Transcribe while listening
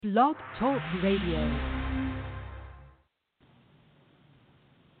Blog Talk Radio.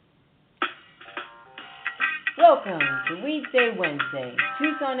 Welcome to Weedsday Wednesday,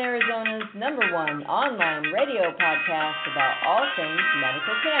 Tucson, Arizona's #1 online radio podcast about all things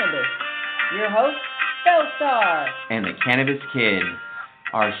medical cannabis. Your host, Bellstar. And the Cannabis Kid.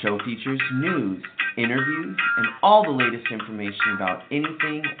 Our show features news, interviews, and all the latest information about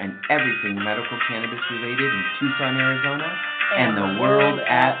anything and everything medical cannabis related in Tucson, Arizona, and the world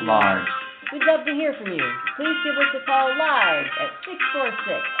at large. We'd love to hear from you. Please give us a call live at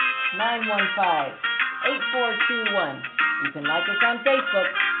 646-915-8421. You can like us on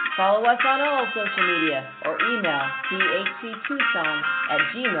Facebook, follow us on all social media, or email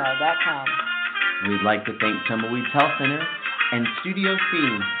thctucson@gmail.com. We'd like to thank Tumbleweeds Health Center and Studio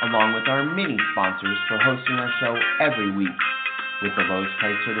C, along with our many sponsors, for hosting our show every week. With the lowest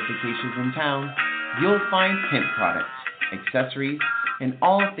price certifications in town, you'll find hemp products, accessories, and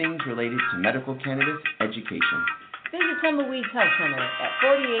all things related to medical cannabis education. Visit Tumbleweeds Health Center at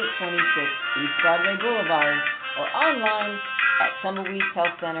 4826 East Broadway Boulevard or online at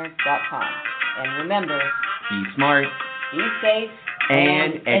tumbleweedshealthcenter.com. And remember, be smart, be safe,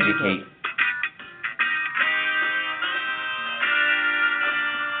 and educate.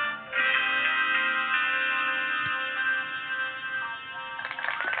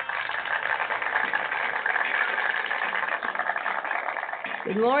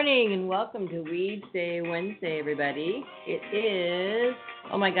 Good morning and welcome to Weedsday Wednesday, everybody. It is,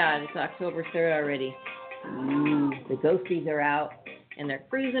 oh my God, it's October 3rd already. The ghosties are out and they're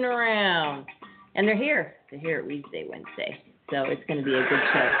cruising around. And they're here. They're here at Weedsday Wednesday. So it's going to be a good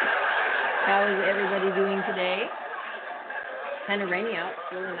show. How is everybody doing today? Kind of rainy out.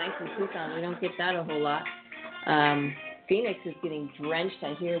 It's really nice in Tucson. We don't get that a whole lot. Phoenix is getting drenched.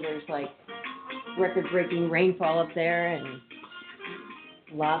 I hear there's like record-breaking rainfall up there and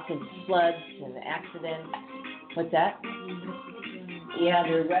lots of floods and accidents. What's that? Yeah,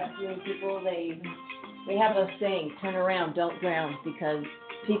 they're rescuing people. They have a saying, turn around, don't drown, because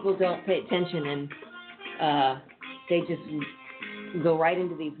people don't pay attention and they just go right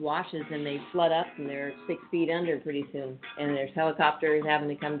into these washes and they flood up and they're 6 feet under pretty soon. And there's helicopters having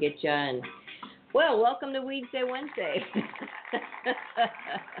to come get you. And, well, welcome to Weedsday Wednesday.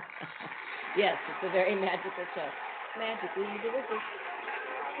 Yes, it's a very magical show. Magically delicious.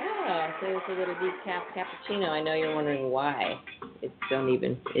 Oh, so it's a little decaf cappuccino. I know you're wondering why. It's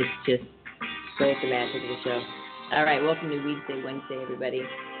just so the magic of the show. All right, welcome to Weedsday Wednesday, everybody.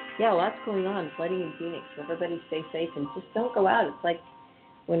 Yeah, lots going on, flooding in Phoenix. Everybody stay safe and just don't go out. It's like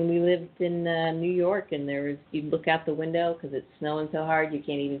when we lived in New York and you'd look out the window because it's snowing so hard you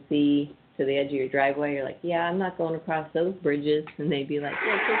can't even see to the edge of your driveway. You're like, yeah, I'm not going across those bridges. And they'd be like,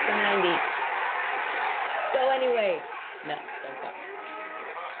 yeah, take the 90. So anyway, no, don't go.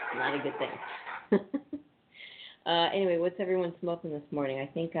 Not a good thing. Anyway, what's everyone smoking this morning? I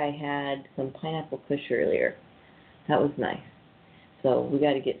think I had some pineapple kush earlier. That was nice. So we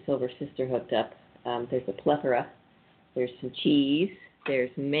got to get Silver Sister hooked up. There's a plethora. There's some cheese.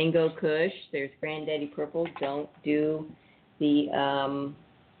 There's mango kush. There's Granddaddy Purple. Don't do the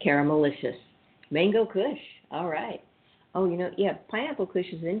caramelicious. Mango kush. All right. Oh, pineapple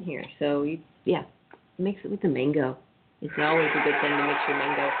kush is in here. So, mix it with the mango. It's always a good thing to mix your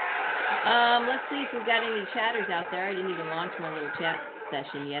mango. Let's see if we've got any chatters out there. I didn't even launch my little chat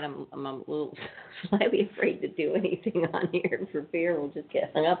session yet. I'm a little slightly afraid to do anything on here for fear we'll just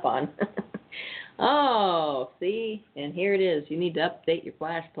get hung up on. Oh, see? And here it is. You need to update your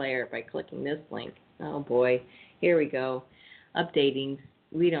Flash player by clicking this link. Oh, boy. Here we go. Updating.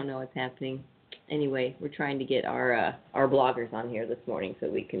 We don't know what's happening. Anyway, we're trying to get our bloggers on here this morning so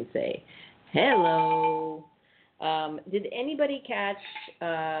we can say hello. Did anybody catch,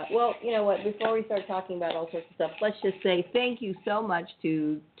 well, you know what, before we start talking about all sorts of stuff, let's just say thank you so much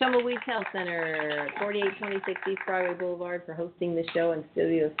to Tumbleweeds Health Center, 4826 East Broadway Boulevard, for hosting the show in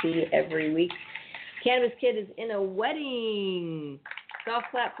Studio C every week. Cannabis Kid is in a wedding, golf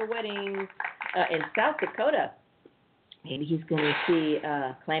clap for weddings, in South Dakota. Maybe he's going to see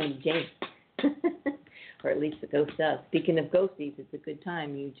Calamity Jane, or at least the ghost does. Speaking of ghosties, it's a good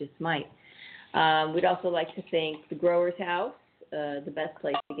time, you just might. We'd also like to thank the Grower's House, the best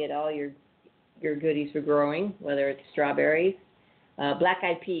place to get all your goodies for growing, whether it's strawberries,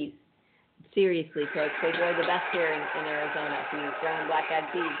 black-eyed peas. Seriously, folks, they grow the best here in Arizona. If you're growing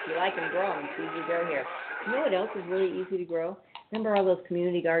black-eyed peas, if you like them, grow them. It's easy to grow here. You know what else is really easy to grow? Remember all those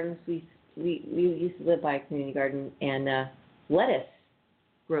community gardens? We used to live by a community garden, and lettuce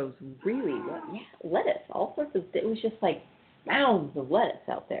grows really well. Yeah, lettuce, all sorts of, it was just like mounds of lettuce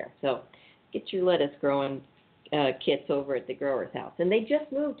out there. So get your lettuce growing kits over at the grower's house. And they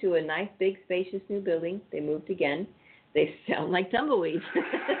just moved to a nice, big, spacious new building. They moved again. They sound like tumbleweeds.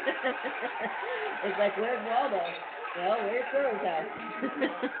 It's like, where's Waldo? Well, where's grower's house?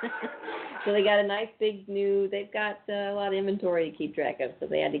 So they got a nice, big, new, they've got a lot of inventory to keep track of, so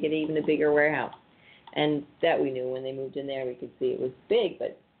they had to get even a bigger warehouse. And that we knew when they moved in there, we could see it was big,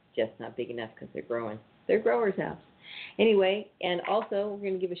 but just not big enough because they're growing. They're grower's house. Anyway, and also we're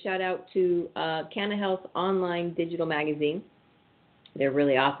going to give a shout out to Canna Health online digital magazine. They're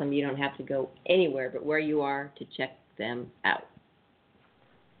really awesome. You don't have to go anywhere but where you are to check them out.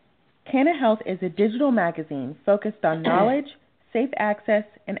 Canna Health is a digital magazine focused on knowledge, safe access,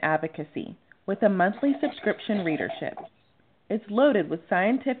 and advocacy with a monthly subscription readership. It's loaded with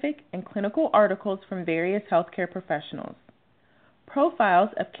scientific and clinical articles from various healthcare professionals, profiles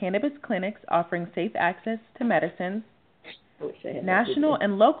of cannabis clinics offering safe access to medicines, national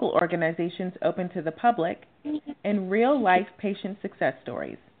and local organizations open to the public, and real-life patient success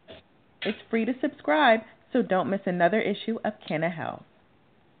stories. It's free to subscribe, so don't miss another issue of Canna Health.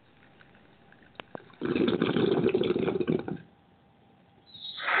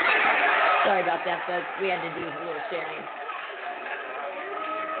 Sorry about that, but we had to do a little sharing.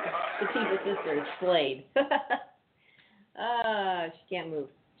 The Tifa sister is flayed. She can't move.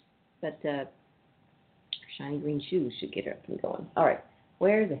 But shiny green shoes should get her up and going. All right.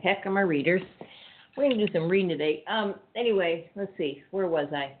 Where the heck are my readers? We're going to do some reading today. Anyway, let's see. Where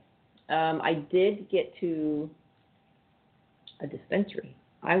was I? I did get to a dispensary.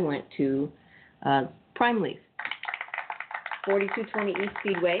 I went to Prime Leaf, 4220 East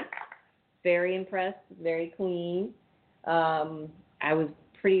Speedway. Very impressed, very clean. I was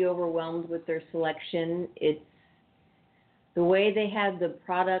pretty overwhelmed with their selection. It's the way they had the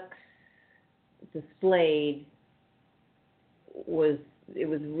products displayed was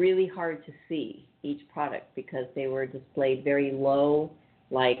really hard to see each product because they were displayed very low,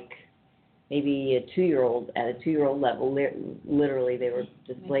 like maybe a 2-year-old at a 2-year-old level. Literally, they were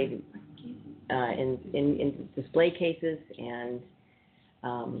displayed in display cases, and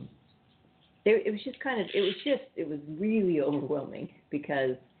it was really overwhelming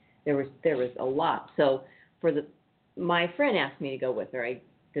because there was a lot. So my friend asked me to go with her.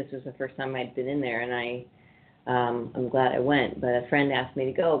 This was the first time I'd been in there, and I'm glad I went. But a friend asked me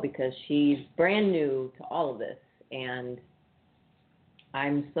to go because she's brand new to all of this, and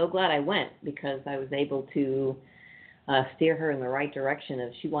I'm so glad I went because I was able to steer her in the right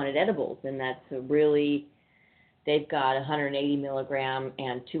direction. She wanted edibles, and that's they've got 180 milligram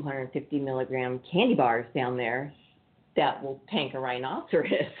and 250 milligram candy bars down there that will tank a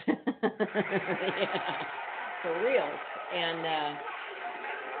rhinoceros. Yeah, for real. And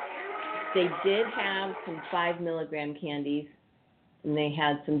they did have some 5 milligram candies, and they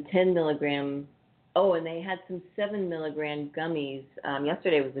had some 10 milligram. Oh, and they had some 7 milligram gummies.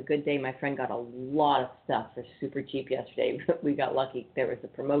 Yesterday was a good day. My friend got a lot of stuff for super cheap yesterday. We got lucky. There was a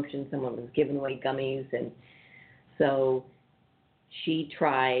promotion. Someone was giving away gummies, and so she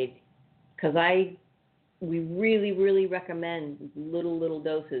tried, because we really, really recommend little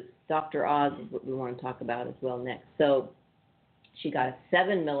doses. Dr. Oz is what we want to talk about as well next. So she got a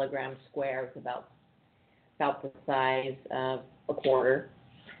 7 milligram square. It's about the size of a quarter.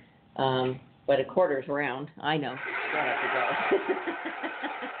 But a quarter's round. I know. That had to go.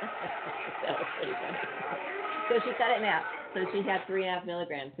 That was pretty funny. So she cut it in half. So she had 3.5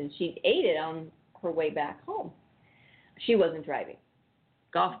 milligrams, and she ate it on her way back home. She wasn't driving.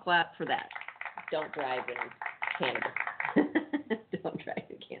 Golf clap for that. Don't drive in cannabis. Don't drive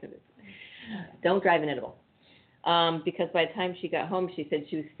in cannabis. Don't drive an edible. Because by the time she got home, she said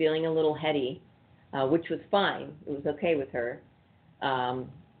she was feeling a little heady, which was fine. It was okay with her.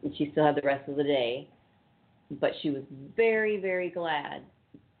 And she still had the rest of the day. But she was very, very glad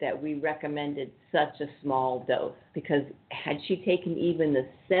that we recommended such a small dose, because had she taken even the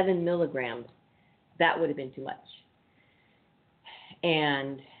 7 milligrams, that would have been too much.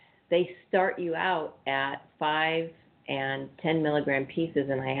 And they start you out at 5 and 10 milligram pieces,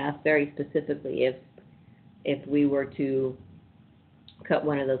 and I asked very specifically if we were to cut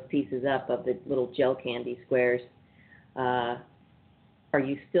one of those pieces up of the little gel candy squares, are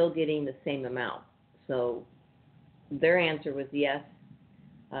you still getting the same amount? So their answer was yes.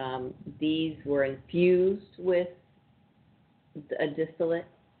 These were infused with a distillate,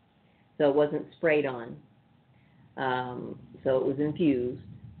 so it wasn't sprayed on. So it was infused,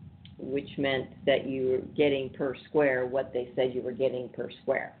 which meant that you were getting per square what they said you were getting per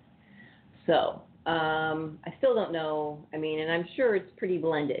square. So I still don't know. I mean, and I'm sure it's pretty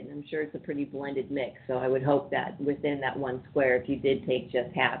blended. I'm sure it's a pretty blended mix. So I would hope that within that one square, if you did take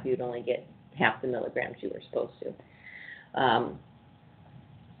just half, you'd only get half the milligrams you were supposed to.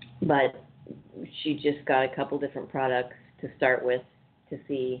 But she just got a couple different products to start with to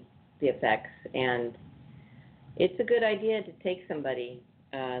see the effects, and it's a good idea to take somebody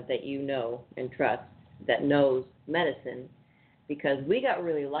that you know and trust that knows medicine, because we got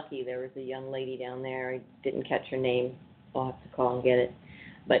really lucky. There was a young lady down there. I didn't catch her name. I'll have to call and get it.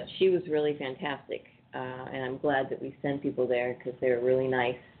 But she was really fantastic, and I'm glad that we send people there because they're really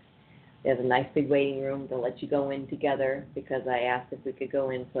nice. They have a nice big waiting room. They'll let you go in together, because I asked if we could go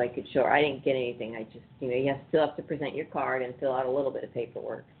in so I could show her. I didn't get anything. I just, you still have to present your card and fill out a little bit of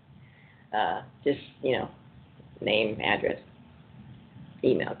paperwork. Just, name, address,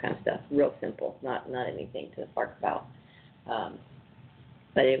 email kind of stuff. Real simple, not anything to bark about.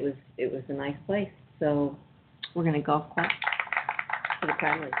 But it was a nice place. So we're going to golf clap for the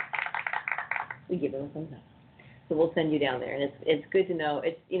Cromleys. We give them a thumbs up. So we'll send you down there, and it's good to know.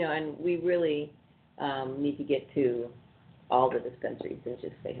 It's and we really need to get to all the dispensaries and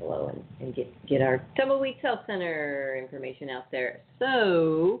just say hello and get our Tumbleweeds Health Center information out there.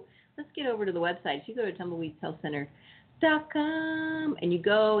 So let's get over to the website. If you go to tumbleweedshealthcenter.com and you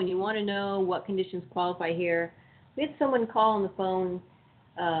go and you want to know what conditions qualify here, we had someone call on the phone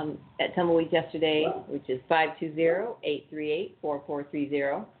at Tumbleweeds yesterday, which is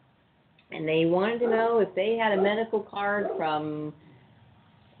 520-838-4430. And they wanted to know if they had a medical card from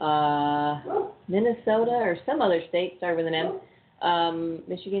Minnesota or some other state, started with an M.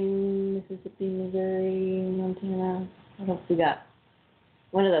 Michigan, Mississippi, Missouri, Montana. What else we got?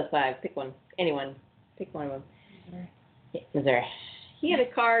 One of those five. Pick one. Anyone. Pick one of them. Missouri. He had a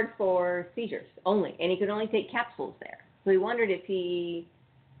card for seizures only, and he could only take capsules there. So he wondered if he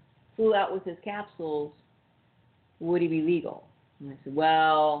flew out with his capsules, would he be legal? And I said,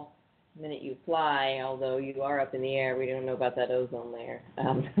 well, the minute you fly, although you are up in the air, we don't know about that ozone layer.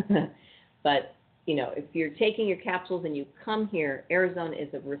 But, if you're taking your capsules and you come here, Arizona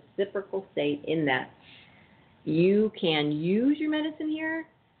is a reciprocal state in that you can use your medicine here.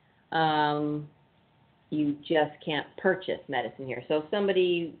 You just can't purchase medicine here. So if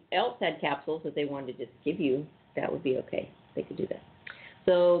somebody else had capsules that they wanted to just give you, that would be okay. They could do that.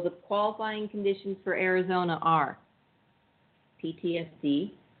 So the qualifying conditions for Arizona are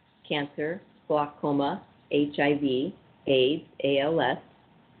PTSD, cancer, glaucoma, HIV, AIDS, ALS,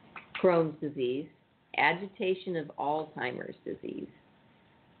 Crohn's disease, agitation of Alzheimer's disease,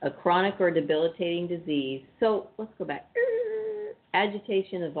 a chronic or debilitating disease. So let's go back.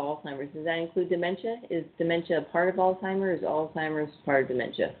 Agitation of Alzheimer's. Does that include dementia? Is dementia a part of Alzheimer's? Is Alzheimer's part of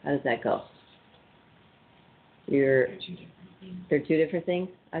dementia? How does that go? They're two different things?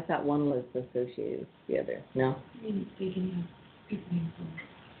 I thought one was associated with the other. No?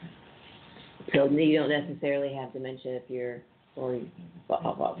 So you don't necessarily have dementia if you're,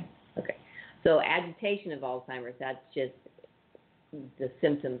 okay. So agitation of Alzheimer's, that's just the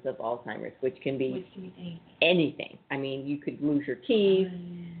symptoms of Alzheimer's, which can be anything. I mean, you could lose your teeth,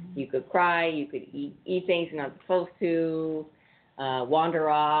 you could cry, you could eat things you're not supposed to, wander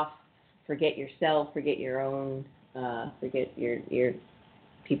off, forget yourself, forget your own, forget your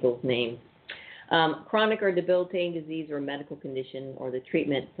people's names. Chronic or debilitating disease or medical condition, or the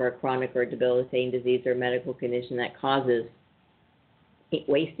treatment for a chronic or debilitating disease or medical condition that causes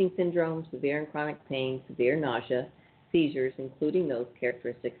wasting syndrome, severe and chronic pain, severe nausea, seizures, including those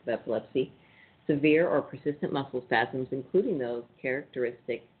characteristic of epilepsy, severe or persistent muscle spasms, including those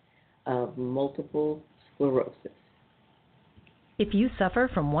characteristic of multiple sclerosis. If you suffer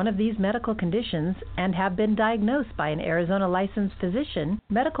from one of these medical conditions and have been diagnosed by an Arizona licensed physician,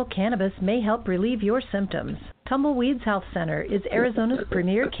 medical cannabis may help relieve your symptoms. Tumbleweeds Health Center is Arizona's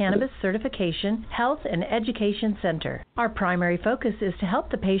premier cannabis certification, health, and education center. Our primary focus is to help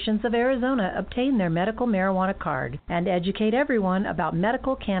the patients of Arizona obtain their medical marijuana card and educate everyone about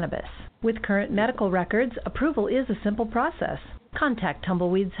medical cannabis. With current medical records, approval is a simple process. Contact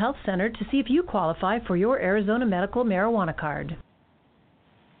Tumbleweeds Health Center to see if you qualify for your Arizona medical marijuana card.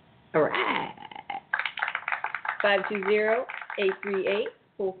 All right.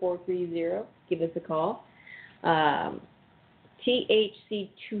 520-838-4430. Give us a call.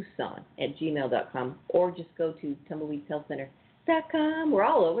 THCTucson@gmail.com, or just go to tumbleweedshealthcenter.com. We're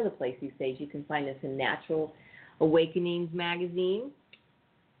all over the place these days. You can find us in Natural Awakenings magazine,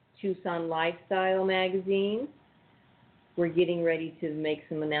 Tucson Lifestyle magazine. We're getting ready to make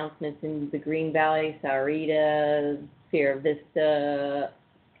some announcements in the Green Valley, Sahuarita, Sierra Vista,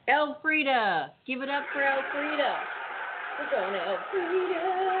 Elfrida. Give it up for Elfrida. We're going to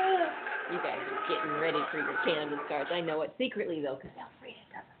Elfrida. You guys are getting ready for your cannabis cards. I know it secretly, though, because Elfrida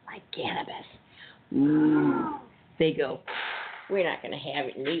doesn't like cannabis. Ooh. They go we're not going to have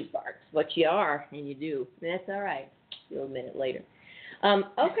it in these parts. But you are, and you do. And that's all right. You'll admit it later.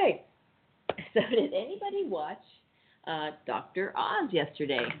 Okay. So did anybody watch Dr. Oz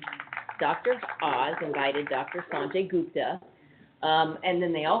yesterday? Dr. Oz invited Dr. Sanjay Gupta, and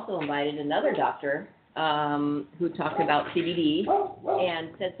then they also invited another doctor who talked about CBD and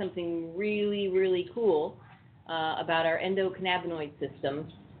said something really, really cool about our endocannabinoid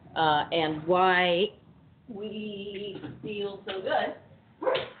system and why we feel so good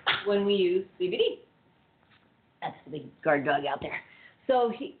when we use CBD. That's the big guard dog out there.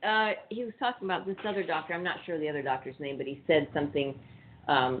 So he was talking about this other doctor. I'm not sure the other doctor's name, but he said something.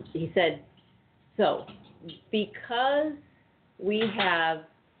 He said, so because we have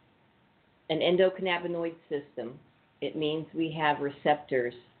an endocannabinoid system, it means we have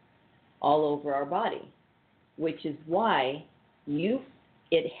receptors all over our body, which is why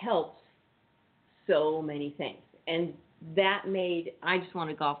it helps so many things. And I just want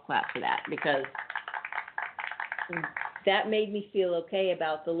a golf clap for that, because that made me feel okay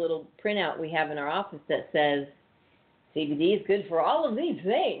about the little printout we have in our office that says CBD is good for all of these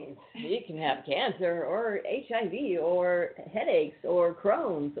things. You can have cancer or HIV or headaches or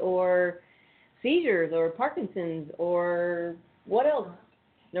Crohn's or seizures or Parkinson's or what else?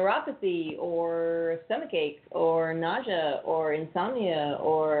 Neuropathy or stomachache or nausea or insomnia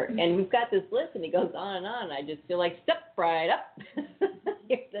and we've got this list and it goes on and on. I just feel like step right up.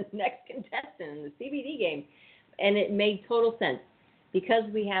 You're the next contestant in the CBD game. And it made total sense. Because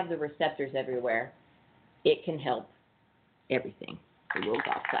we have the receptors everywhere, it can help everything. So we'll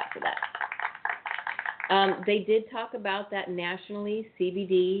golf clap for that. They did talk about that nationally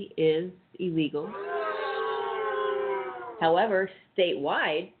CBD is illegal. However,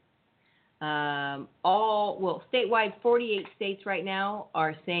 statewide, statewide 48 states right now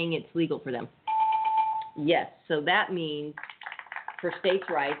are saying it's legal for them. Yes, so that means for states'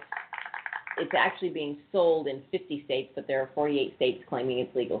 rights, it's actually being sold in 50 states, but there are 48 states claiming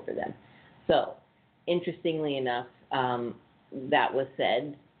it's legal for them. So, interestingly enough, that was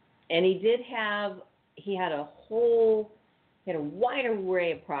said. And he had a wide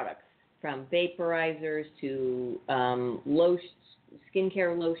array of products, from vaporizers to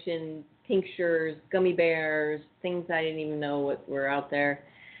skincare lotion, tinctures, gummy bears, things I didn't even know what were out there.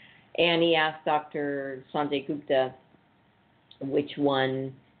 And he asked Dr. Sanjay Gupta which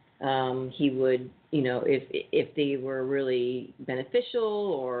one he would, if they were really beneficial,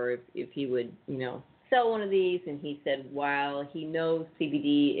 or if he would, sell one of these. And he said while he knows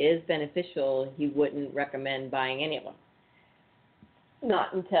CBD is beneficial, he wouldn't recommend buying any of them.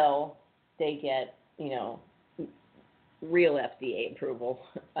 Not until they get, real FDA approval,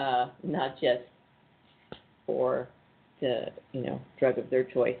 not just for the, drug of their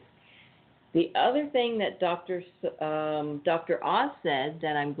choice. The other thing that Dr. Oz said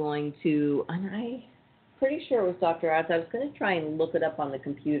that I'm going to, and I'm pretty sure it was Dr. Oz, I was going to try and look it up on the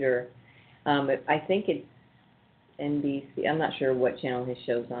computer. I think it's NBC. I'm not sure what channel his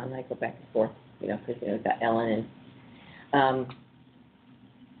show's on. I go back and forth, because, we've got Ellen and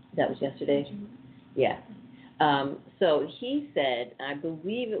that was yesterday? Yeah. So he said, I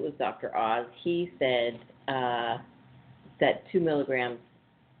believe it was Dr. Oz, he said that 2 milligrams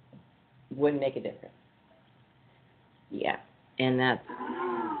wouldn't make a difference. Yeah, and that's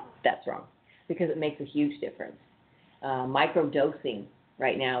wrong, because it makes a huge difference. Microdosing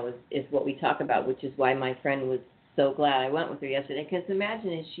right now is what we talk about, which is why my friend was so glad I went with her yesterday, because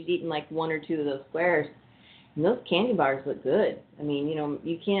imagine if she'd eaten like 1 or 2 of those squares. And those candy bars look good. I mean,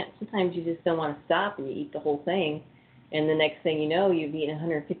 you can't, sometimes you just don't want to stop and you eat the whole thing. And the next thing you know, you've eaten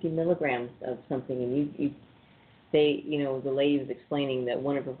 150 milligrams of something. And the lady was explaining that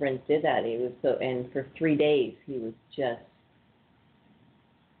one of her friends did that. And for 3 days, he was just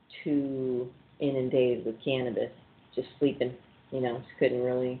too inundated with cannabis, just sleeping, just couldn't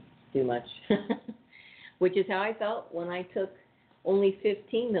really do much. Which is how I felt when I took only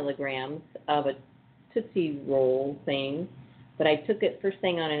 15 milligrams of a Tootsie Roll thing, but I took it first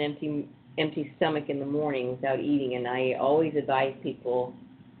thing on an empty stomach in the morning without eating, and I always advise people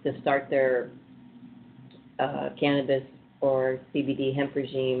to start their cannabis or CBD hemp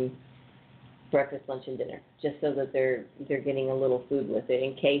regime breakfast, lunch, and dinner, just so that they're getting a little food with it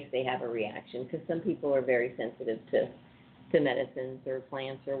in case they have a reaction, because some people are very sensitive to medicines or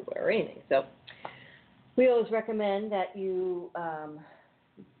plants or anything. So we always recommend that you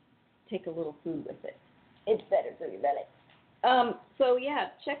take a little food with it. It's better for your belly. So yeah,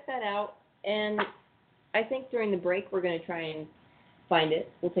 check that out. And I think during the break we're going to try and find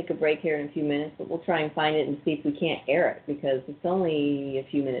it. We'll take a break here in a few minutes, but we'll try and find it and see if we can't air it, because it's only a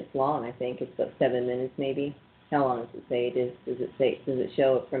few minutes long. I think it's about 7 minutes maybe. How long does it say it is? Does it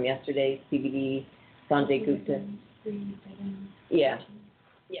show it from yesterday? CBD, Sanjay Gupta. Yeah.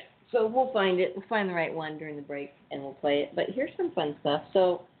 Yeah. So we'll find it. We'll find the right one during the break, and we'll play it. But here's some fun stuff.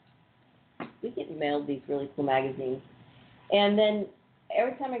 So we get mailed these really cool magazines, and then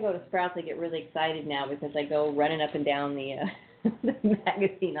every time I go to Sprouts, I get really excited now because I go running up and down the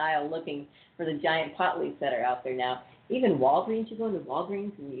magazine aisle looking for the giant pot leaves that are out there now. Even Walgreens, you go into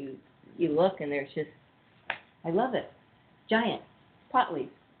Walgreens and you look, and there's just, I love it. Giant pot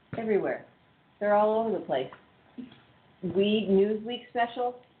leaves everywhere. They're all over the place. Newsweek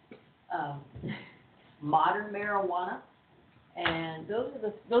special, modern marijuana, and those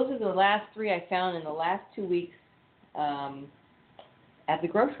are the last three I found in the last 2 weeks at the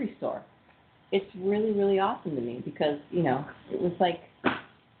grocery store. It's really, really awesome to me because, you know, it was like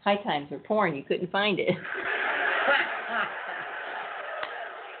High Times or porn. You couldn't find it. All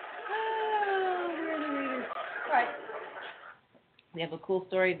right. We have a cool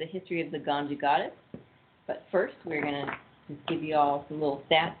story of the history of the Ganja Goddess. But first, we're going to just give you all some little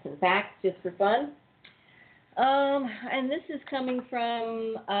stats and facts just for fun. And this is coming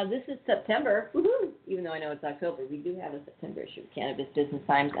from, this is September. Woo-hoo! Even though I know it's October, we do have a September issue of Cannabis Business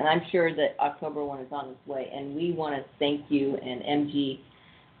Times, and I'm sure that October one is on its way. And we want to thank you and MG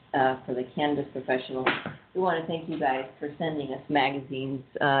for the Cannabis Professional. We want to thank you guys for sending us magazines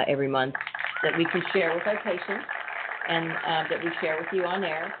every month that we can share with our patients and that we share with you on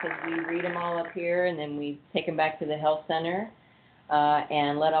air, because we read them all up here and then we take them back to the health center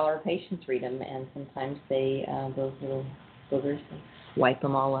and let all our patients read them. And sometimes they, those little boogers, wipe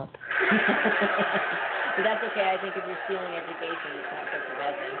them all up. But that's okay. I think if you're stealing education, it's not such a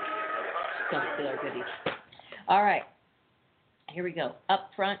bad thing. Just don't steal our goodies. All right. Here we go. Up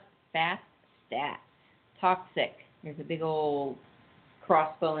front, fast stats. Toxic. There's a big old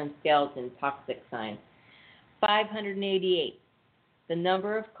crossbone and skeleton toxic sign. 588. The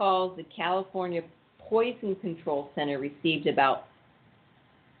number of calls the California Poison Control Center received about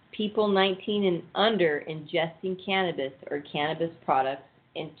people 19 and under ingesting cannabis or cannabis products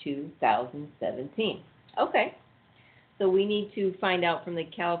in 2017. Okay. So we need to find out from the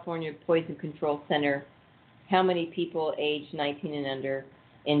California Poison Control Center how many people aged 19 and under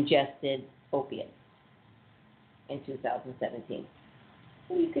ingested opiates in 2017.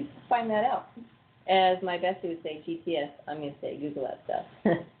 So you could find that out. As my bestie would say, GTS, I'm going to say Google that stuff.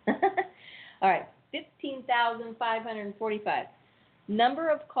 All right, 15,545. Number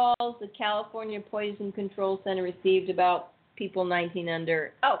of calls the California Poison Control Center received about people 19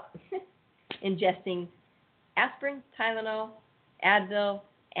 under, ingesting aspirin, Tylenol, Advil,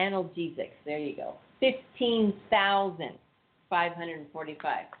 analgesics. There you go.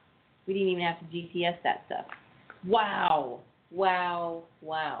 15,545. We didn't even have to GTS that stuff. Wow.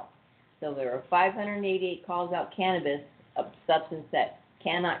 So there are 588 calls out cannabis, a substance that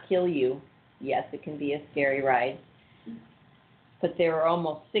cannot kill you. Yes, it can be a scary ride. But there are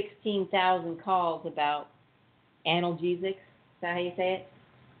almost 16,000 calls about analgesics. Is that how you say it?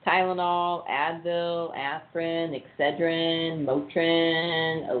 Tylenol, Advil, aspirin, Excedrin,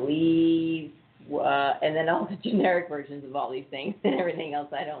 Motrin, Aleve, and then all the generic versions of all these things and everything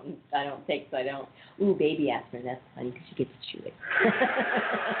else I don't take, so I don't. Ooh, baby aspirin, that's funny because you get to chew it.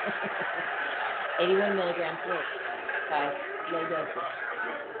 81 milligrams worth by low doses.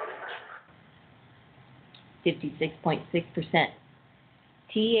 56.6%.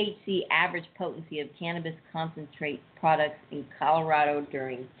 THC average potency of cannabis concentrate products in Colorado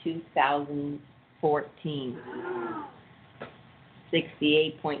during 2014.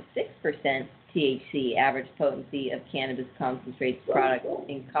 68.6% THC average potency of cannabis concentrates products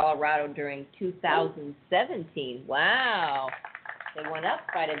in Colorado during 2017. Wow. They went up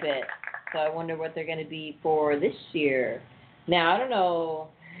quite a bit. So I wonder what they're going to be for this year. Now, I don't know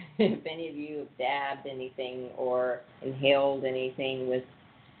if any of you have dabbed anything or inhaled anything with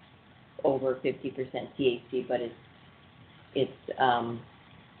over 50% THC, but it's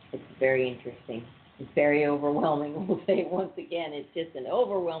very interesting. It's very overwhelming. We'll say it once again. It's just an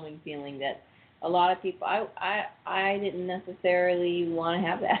overwhelming feeling that a lot of people. I didn't necessarily want to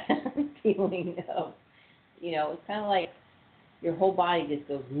have that feeling of, it's kind of like your whole body just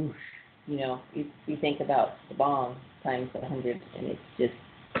goes whoosh. You think about the bong times 100, and it's just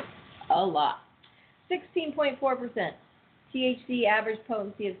a lot. 16.4% THC average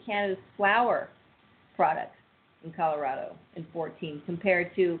potency of cannabis flower products in Colorado in 2014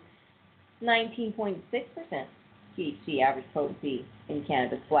 compared to 19.6% THC average potency in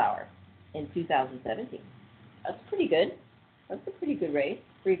cannabis flower in 2017. That's pretty good. That's a pretty good raise.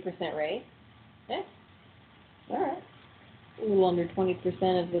 3% raise. Yeah. All right.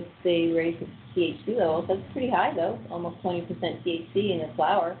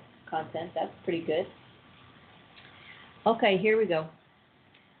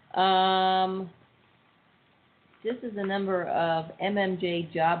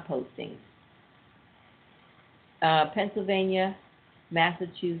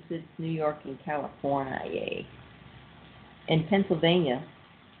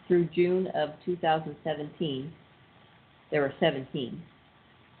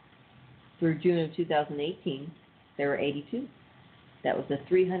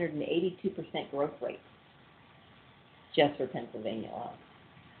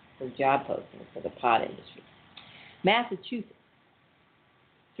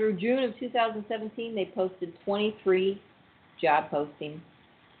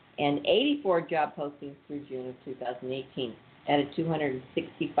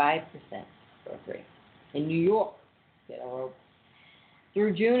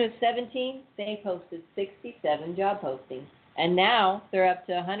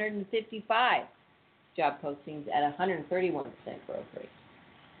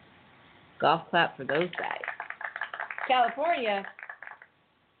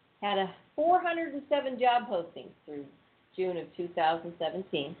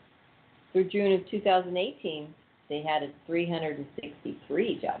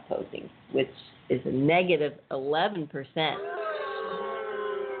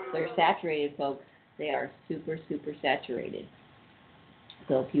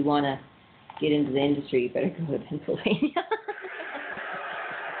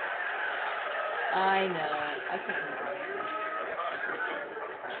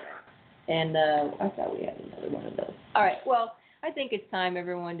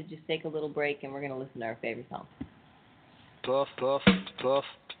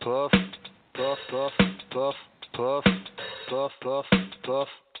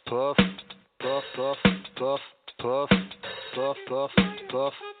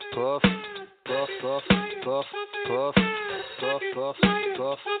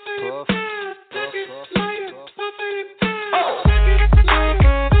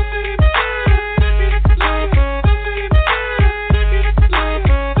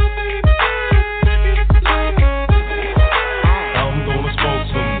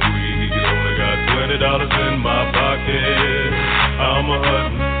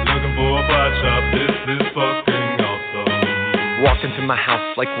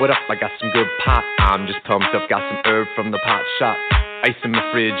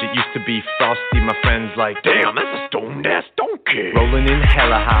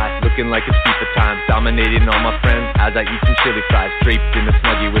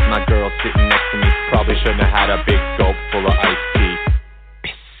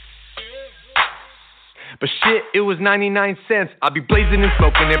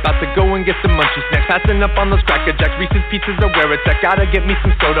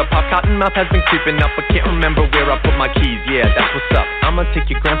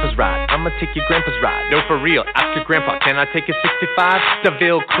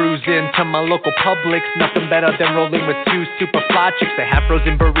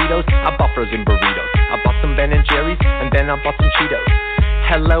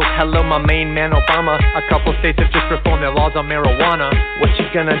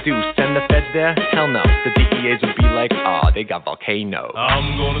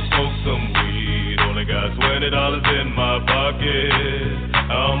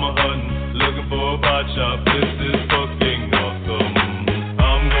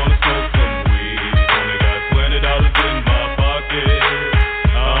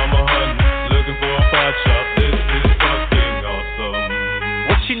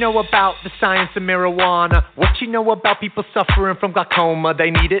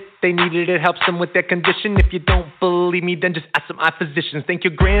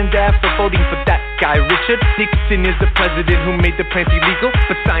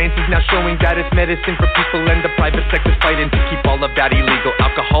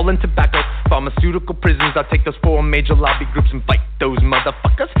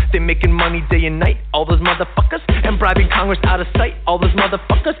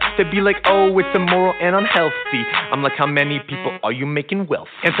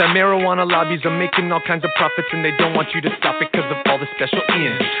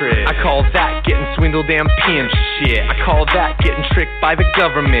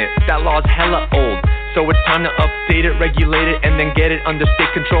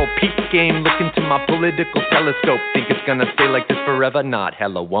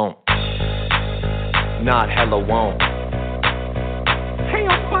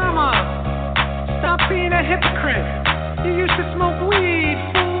 You used to smoke weed,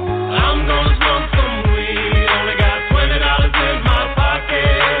 fool. I'm gonna smoke some weed. Only got $20 in my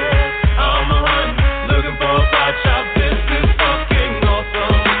pocket. I'm a hunt, looking for a pot shop. This is fucking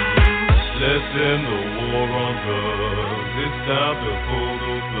awesome. Let's end the war on drugs. It's time to pull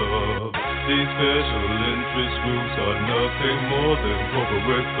the plug. These special interest groups are nothing more than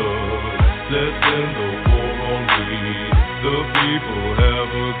corporate thugs. Let's end the war on weed. The people have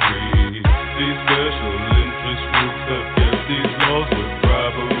agreed. These special interest groups have kept these laws with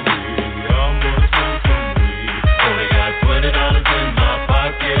bribery. I'm gonna smoke some weed. Only got $20 in my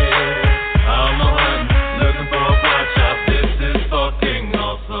pocket. I'm a hunt, looking for a pot shop. This is fucking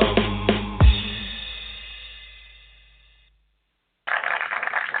awesome.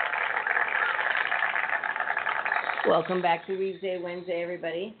 Welcome back to Weedsday Wednesday,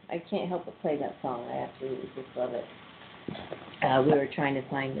 everybody. I can't help but play that song. I absolutely just love it. We were trying to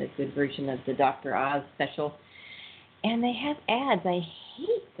find a good version of the Dr. Oz special, and they have ads. I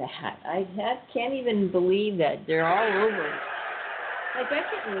hate that. Can't even believe that they're all over. Like, I'm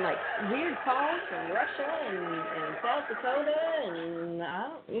getting like weird calls from Russia and South Dakota,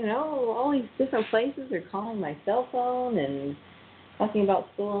 and all these different places are calling my cell phone and talking about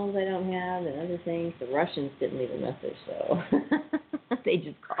schools I don't have and other things. The Russians didn't leave a message, so they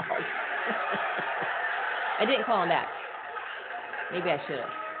just called. I didn't call them back. Maybe I should have.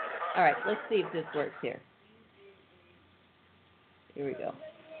 All right, let's see if this works here. Here we go.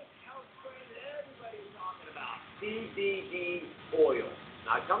 CBD oil.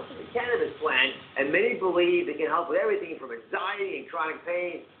 Now, it comes from the cannabis plant, and many believe it can help with everything from anxiety and chronic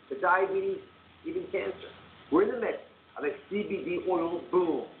pain to diabetes, even cancer. We're in the midst of a CBD oil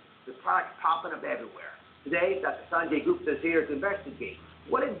boom. The product's popping up everywhere. Today, Dr. Sanjay Gupta is here to investigate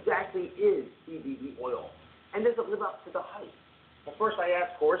what exactly is CBD oil, and does it live up to the hype? Well, first I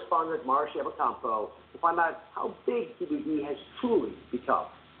asked correspondent Marcia Abacampo to find out how big CBD has truly become.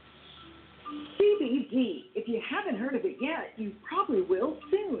 CBD, if you haven't heard of it yet, you probably will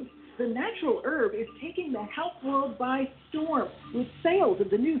soon. The natural herb is taking the health world by storm, with sales of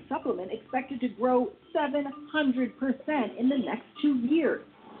the new supplement expected to grow 700% in the next 2 years.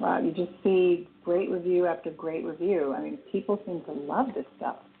 Wow, you just see great review after great review. I mean, people seem to love this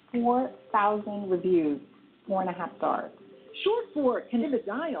stuff. 4,000 reviews, 4.5 stars. Short for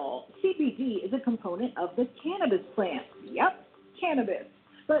cannabidiol, CBD is a component of the cannabis plant. Yep, cannabis.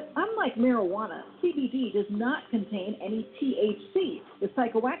 But unlike marijuana, CBD does not contain any THC, the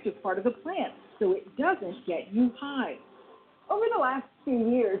psychoactive part of the plant, so it doesn't get you high. Over the last few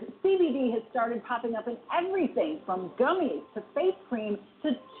years, CBD has started popping up in everything from gummies to face cream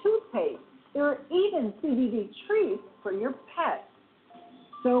to toothpaste. There are even CBD treats for your pets.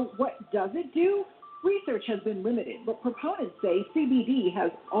 So what does it do? Research has been limited, but proponents say CBD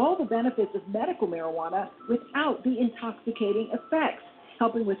has all the benefits of medical marijuana without the intoxicating effects,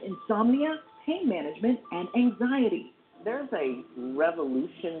 helping with insomnia, pain management, and anxiety. There's a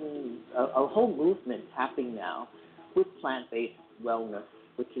revolution, a whole movement happening now with plant-based wellness,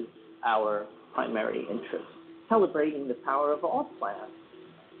 which is our primary interest, celebrating the power of all plants,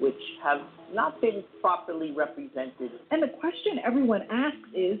 which have not been properly represented. And the question everyone asks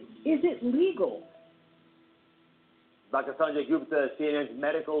is it legal? Dr. Sanjay Gupta, CNN's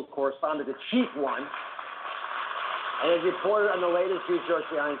medical correspondent, the chief one, and has reported on the latest research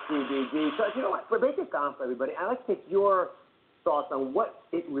behind CBD. So, you know what, for break it down for everybody, I'd like to take your thoughts on what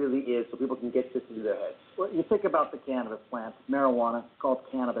it really is so people can get this into their heads. Well, you think about the cannabis plant, marijuana, it's called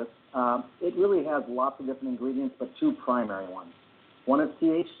cannabis. It really has lots of different ingredients, but two primary ones. One is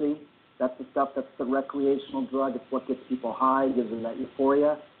THC. That's the stuff that's the recreational drug. It's what gets people high, gives them that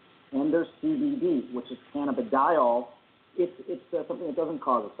euphoria. And there's CBD, which is cannabidiol. It's something that doesn't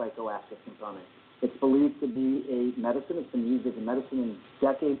cause a psychoactive component. It's believed to be a medicine. It's been used as a medicine in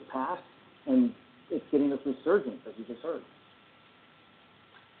decades past, and it's getting this resurgence, as you just heard.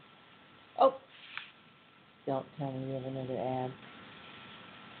 Oh, don't tell me we have another ad.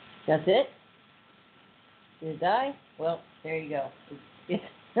 That's it? Did it die? Well, there you go.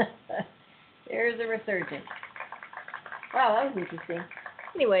 There's a resurgence. Wow, that was interesting.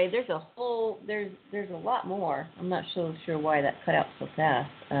 Anyway, there's a lot more. I'm not so sure why that cut out so fast,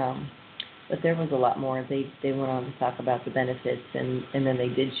 but there was a lot more. They went on to talk about the benefits, and then they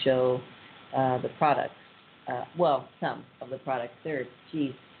did show the products. Some of the products. There are,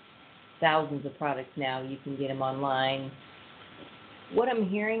 thousands of products now. You can get them online. What I'm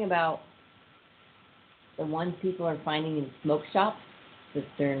hearing about the ones people are finding in smoke shops, that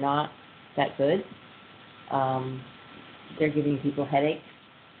they're not that good. They're giving people headaches,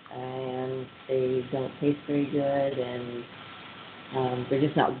 and they don't taste very good, and they're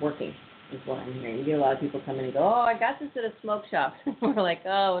just not working. is what I'm hearing. You get a lot of people come in and go, oh, I got this at a smoke shop. We're like,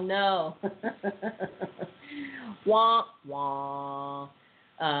 oh, no. Wah, wah.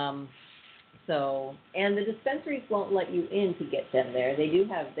 So, and the dispensaries won't let you in to get them there. They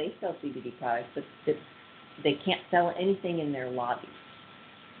sell CBD products, but they can't sell anything in their lobbies.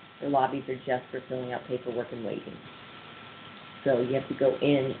 Their lobbies are just for filling out paperwork and waiting. So you have to go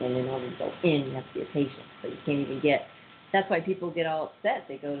in, and in order to go in, you have to be a patient. So you can't even get. That's why people get all upset.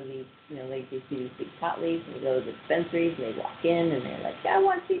 They go to these, they see these big pot leaves, and they go to the dispensaries, and they walk in, and they're like, I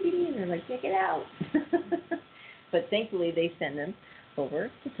want CBD, and they're like, check it out. But thankfully, they send them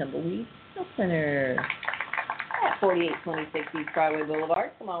over to Tumbleweed Health Center at 4826 East Broadway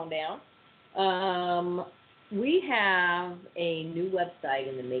Boulevard. Come on down. We have a new website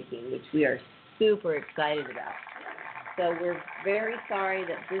in the making, which we are super excited about. So we're very sorry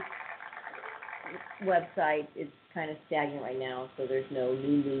that this website is kind of stagnant right now, so there's no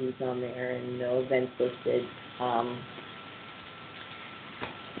new news on there and no events listed.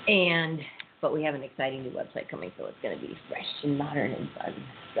 But we have an exciting new website coming, so it's going to be fresh and modern and fun.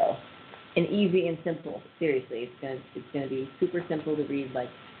 So, and easy and simple. Seriously, it's going to be super simple to read. Like,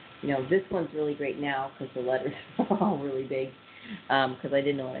 this one's really great now because the letters are all really big. Because I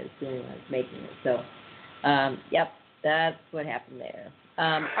didn't know what I was doing when I was making it. So, yep, that's what happened there.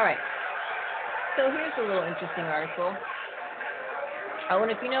 All right. So here's a little interesting article. Oh,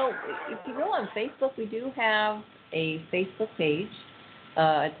 and if you go on Facebook, we do have a Facebook page,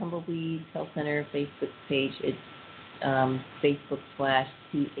 a Tumbleweed Health Center Facebook page. It's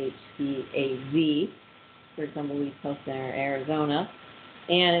Facebook/THCAZ for Tumbleweed Health Center, Arizona.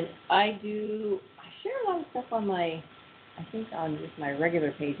 And I share a lot of stuff on on just my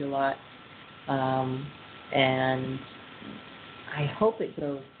regular page a lot. And I hope it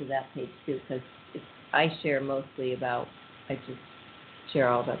goes to that page too, because I share mostly about, I just share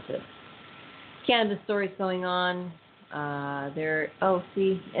all about the cannabis stories going on. And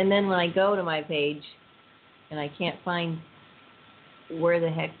then when I go to my page and I can't find where the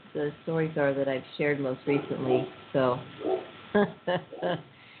heck the stories are that I've shared most recently, so I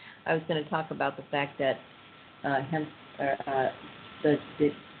was going to talk about the fact that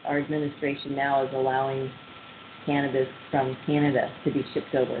our administration now is allowing cannabis from Canada to be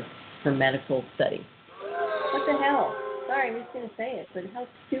shipped over for medical study. What the hell? Sorry, I'm just going to say it, but how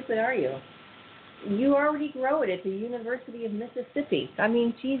stupid are you? You already grow it at the University of Mississippi. I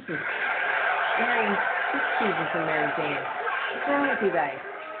mean, Jesus. Jesus and Mary Jane. What's wrong with you guys?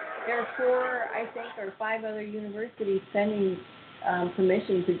 There are 4, I think, or 5 other universities sending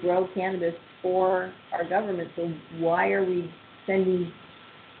permission to grow cannabis for our government. So why are we sending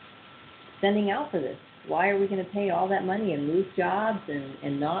out for this? Why are we going to pay all that money and lose jobs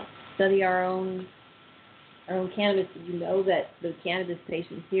and not study our own cannabis? Did you know that the cannabis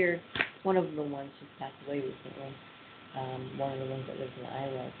patients here, one of the ones just passed away recently, one of the ones that lives in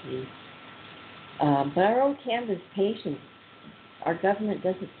Iowa, but our own cannabis patients, our government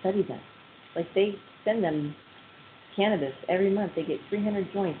doesn't study them. Like, they send them cannabis every month. They get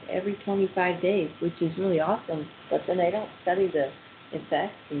 300 joints every 25 days, which is really awesome, but then they don't study the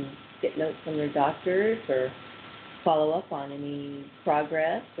effects and get notes from their doctors or follow up on any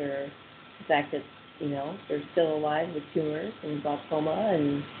progress or the fact that, they're still alive with tumors and glaucoma,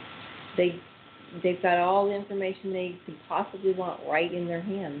 and they've got all the information they could possibly want right in their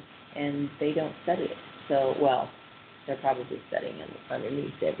hands, and they don't study it. So, well, they're probably studying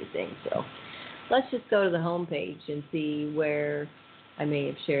underneath everything. So let's just go to the home page and see where I may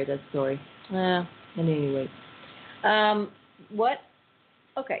have shared that story. Anyway.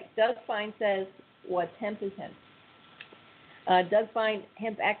 Okay, Doug Fine says, what's hemp is hemp. Doug Fine,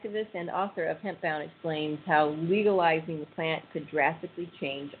 hemp activist and author of Hempbound, explains how legalizing the plant could drastically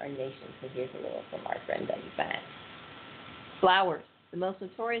change our nation. So here's a little from our friend Doug Fine. Flowers. The most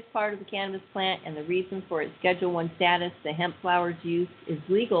notorious part of the cannabis plant and the reason for its Schedule I status, the hemp flower's use is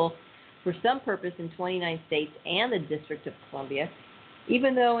legal for some purpose in 29 states and the District of Columbia.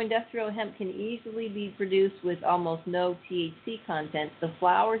 Even though industrial hemp can easily be produced with almost no THC content, the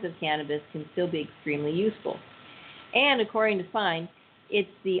flowers of cannabis can still be extremely useful. And according to Fine, it's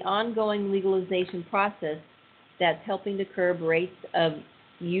the ongoing legalization process that's helping to curb rates of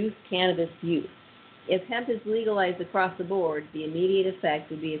youth cannabis use. If hemp is legalized across the board, the immediate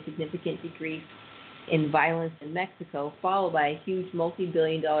effect would be a significant decrease in violence in Mexico, followed by a huge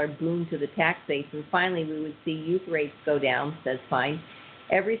multi-billion-dollar boom to the tax base, and finally we would see youth rates go down, says Fine.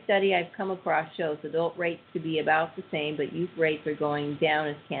 Every study I've come across shows adult rates to be about the same, but youth rates are going down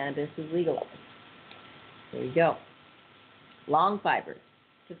as cannabis is legalized. There you go. Long fibers.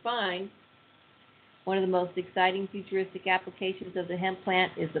 To Fine, One of the most exciting futuristic applications of the hemp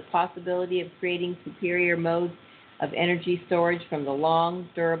plant is the possibility of creating superior modes of energy storage from the long,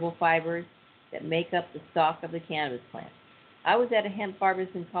 durable fibers that make up the stalk of the cannabis plant. I was at a hemp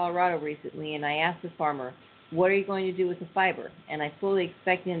harvest in Colorado recently, and I asked the farmer, "What are you going to do with the fiber?" And I fully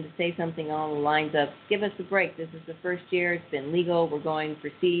expected him to say something along the lines of, "Give us a break. This is the first year. It's been legal. We're going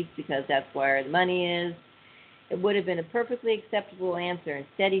for seeds because that's where the money is." It would have been a perfectly acceptable answer.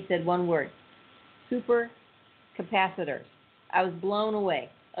 Instead, he said one word: super capacitors. I was blown away.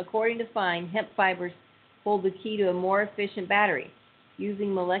 According to Fine, hemp fibers hold the key to a more efficient battery.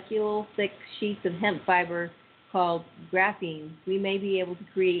 Using molecular thick sheets of hemp fiber called graphene, we may be able to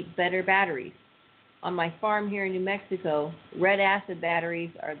create better batteries. On my farm here in New Mexico, red acid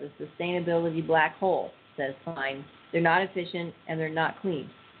batteries are the sustainability black hole, says Fine. They're not efficient and they're not clean.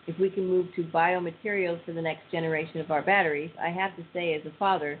 If we can move to biomaterials for the next generation of our batteries, I have to say as a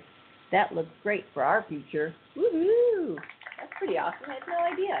father, that looks great for our future. Woohoo! That's pretty awesome. I had no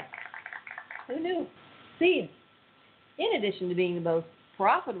idea. Who knew? Seeds. In addition to being the most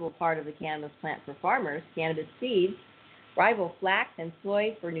profitable part of the cannabis plant for farmers, cannabis seeds rival flax and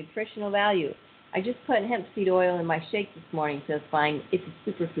soy for nutritional value. I just put hemp seed oil in my shake this morning, says Fine. It's a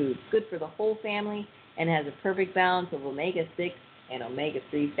superfood, good for the whole family, and has a perfect balance of omega-6 and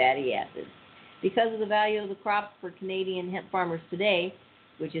omega-3 fatty acids. Because of the value of the crop for Canadian hemp farmers today,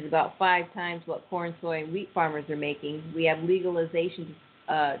 which is about 5 times what corn, soy, and wheat farmers are making, we have legalization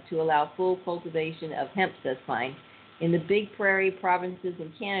to allow full cultivation of hemp, says Fine. In the big prairie provinces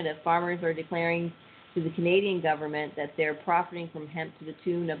in Canada, farmers are declaring to the Canadian government that they're profiting from hemp to the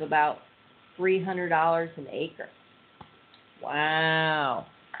tune of about $300 an acre. Wow.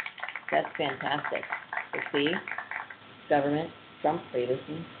 That's fantastic. So see, government, Trump, are you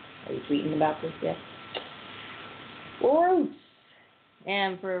listening? Are you tweeting about this yet? Roots.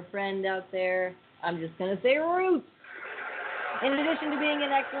 And for a friend out there, I'm just going to say roots. In addition to being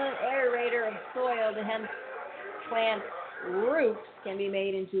an excellent aerator of soil, the hemp plant roots can be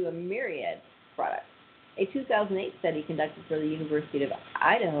made into a myriad of products. A 2008 study conducted for the University of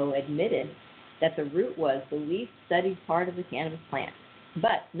Idaho admitted that the root was the least studied part of the cannabis plant,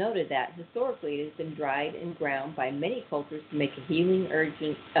 but noted that historically it has been dried and ground by many cultures to make a healing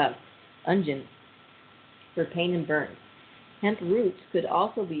unguent for pain and burns. Hemp roots could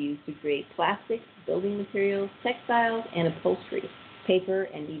also be used to create plastics, building materials, textiles, and upholstery, paper,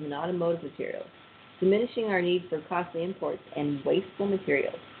 and even automotive materials, diminishing our need for costly imports and wasteful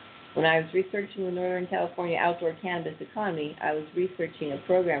materials. When I was researching the Northern California outdoor cannabis economy, I was researching a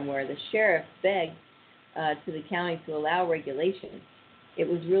program where the sheriff begged to the county to allow regulation. It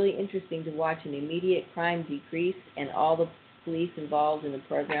was really interesting to watch an immediate crime decrease, and all the police involved in the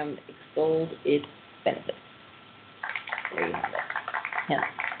program extolled its benefits. There you have it. Hemp.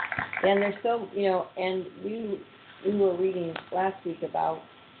 And there's so, and we were reading last week about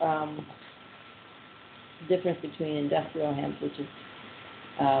the difference between industrial hemp, which is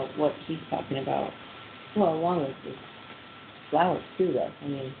what he's talking about. Well, along with the flowers too, though. I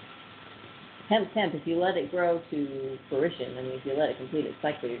mean, hemp, if you let it grow to fruition, if you let it complete its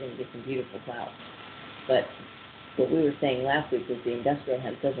cycle, you're going to get some beautiful flowers. But what we were saying last week was the industrial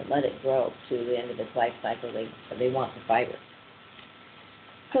hemp doesn't let it grow to the end of its life cycle. They want the fiber.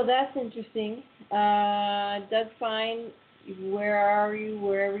 So that's interesting. Doug Fine, where are you?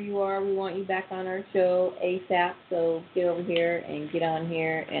 Wherever you are, we want you back on our show ASAP. So get over here and get on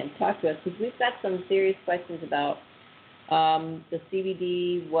here and talk to us, because we've got some serious questions about the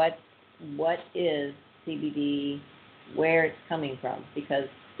CBD. What is CBD? Where it's coming from? Because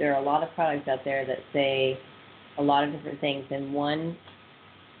there are a lot of products out there that say a lot of different things. And one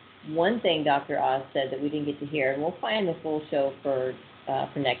thing Dr. Oz said that we didn't get to hear, and we'll find the full show for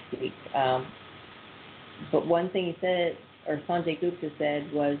next week. But one thing he said, or Sanjay Gupta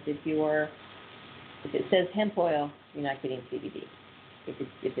said, was if it says hemp oil, you're not getting CBD.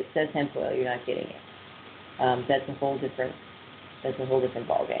 If it says hemp oil, you're not getting it. That's a whole different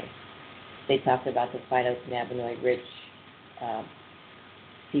ballgame. They talked about the phytocannabinoid rich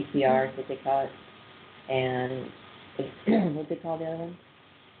PCR, is what they call it. And what they call the other one?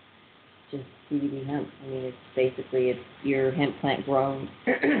 Just CBD hemp. It's basically your hemp plant grown,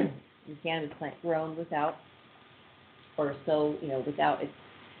 your cannabis plant grown without it's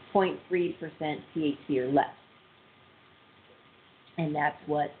 0.3% THC or less. And that's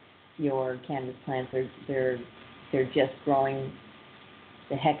what your cannabis plants are. They're just growing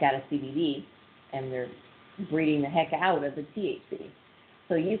the heck out of CBD, and they're breeding the heck out of the THC.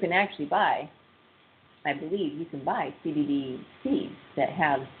 So you can actually buy, I believe you can buy CBD seeds that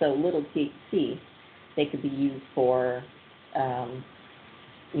have so little THC, they could be used for,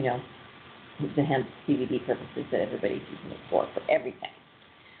 the hemp CBD purposes that everybody's using it for everything.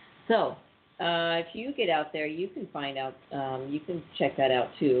 So, if you get out there, you can find out, you can check that out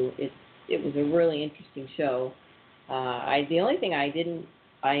too. It was a really interesting show. The only thing I didn't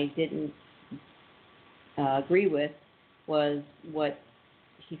agree with was what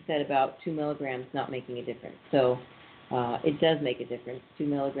he said about 2 milligrams not making a difference. So it does make a difference. 2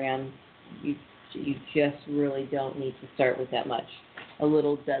 milligrams, you just really don't need to start with that much. A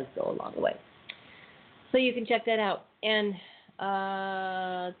little does go a long way. So you can check that out. And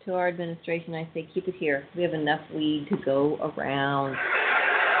to our administration, I say keep it here. We have enough weed to go around.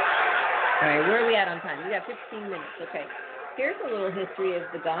 All right, where are we at on time? We got 15 minutes. Okay. Here's a little history of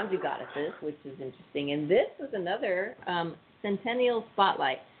the ganja goddesses, which is interesting. And this was another centennial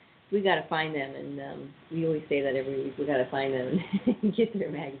spotlight. We got to find them, and we always say that every week. We got to find them and get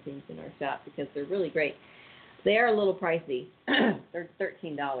their magazines in our shop because they're really great. They are a little pricey. They're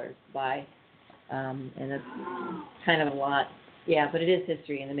 $13 to buy, and that's kind of a lot. Yeah, but it is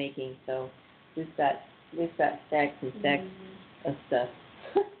history in the making. So we've got stacks and stacks of stuff.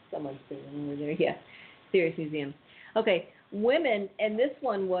 Someone's singing over there. Yeah, Serious Museum. Okay, women, and this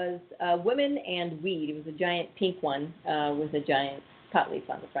one was Women and Weed. It was a giant pink one with a giant pot leaf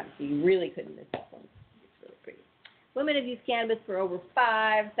on the front, so you really couldn't miss this one. It's really pretty. Women have used cannabis for over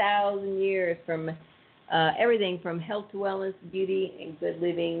 5,000 years, from everything from health to wellness, beauty, and good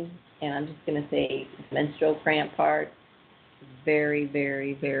living. And I'm just going to say menstrual cramp part, very,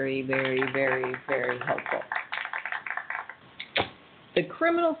 very, very, very, very, very helpful. The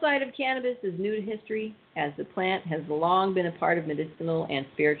criminal side of cannabis is new to history, as the plant has long been a part of medicinal and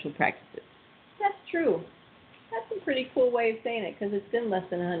spiritual practices. That's true. That's a pretty cool way of saying it, because it's been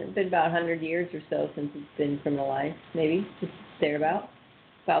been about 100 years or so since it's been criminalized, maybe, just thereabout,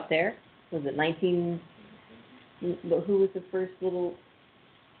 about there. Was it who was the first little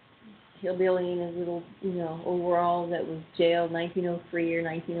hillbilly in his little, overall that was jailed, 1903 or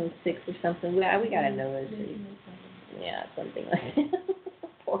 1906 or something? We got to know this. Yeah, something like that.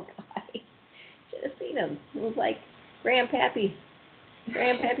 Poor guy. Should have seen him. It was like Grandpappy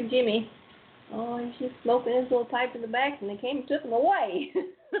Jimmy. Oh, he's just smoking his little pipe in the back, and they came and took him away. So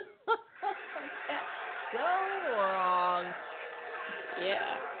wrong.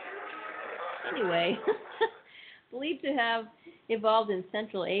 Yeah. Anyway, believed to have evolved in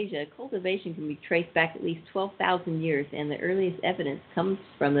Central Asia, cultivation can be traced back at least 12,000 years, and the earliest evidence comes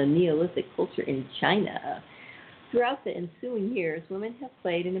from the Neolithic culture in China. Throughout the ensuing years, women have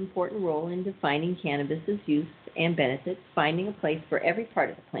played an important role in defining cannabis's use and benefits, finding a place for every part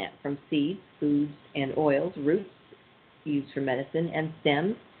of the plant, from seeds, foods, and oils, roots used for medicine, and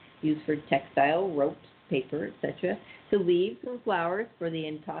stems used for textile, ropes, paper, etc., to leaves and flowers for the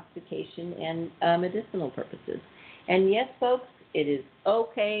intoxication and medicinal purposes. And yes, folks, it is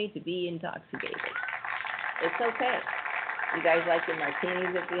okay to be intoxicated. It's okay. You guys like your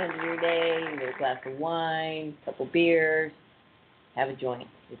martinis at the end of your day, you get a glass of wine, a couple beers, have a joint.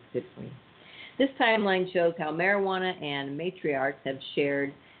 It's good for you. This timeline shows how marijuana and matriarchs have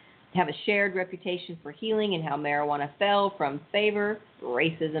a shared reputation for healing, and how marijuana fell from favor,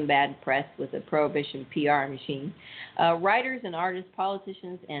 racism, bad press with a prohibition PR machine. Writers and artists,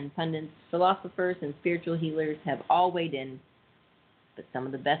 politicians and pundits, philosophers and spiritual healers have all weighed in, but some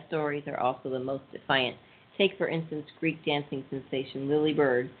of the best stories are also the most defiant. Take, for instance, Greek dancing sensation Lily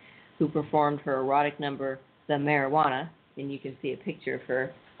Bird, who performed her erotic number, The Marijuana, and you can see a picture of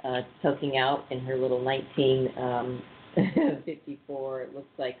her toking out in her little 1954, it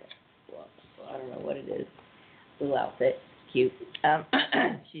looks like, well, I don't know what it is, little outfit, cute.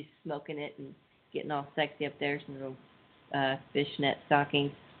 She's smoking it and getting all sexy up there, some little fishnet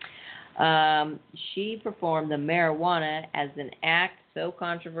stockings. She performed The Marijuana as an act so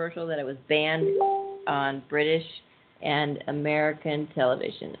controversial that it was banned on British and American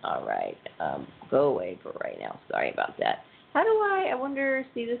television. All right, go away for right now. Sorry about that. How do I wonder,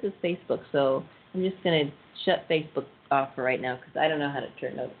 see, this is Facebook, so I'm just going to shut Facebook off for right now because I don't know how to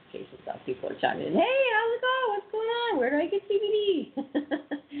turn notifications off. People are chiming in, hey, how's it going? What's going on? Where do I get CBD?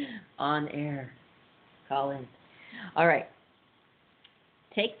 On air. Call in. All right.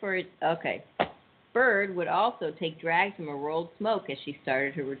 Okay. Bird would also take drags from a rolled smoke as she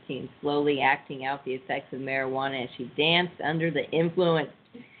started her routine, slowly acting out the effects of marijuana as she danced under the influence.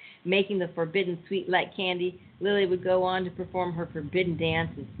 Making the forbidden sweet like candy, Lily would go on to perform her forbidden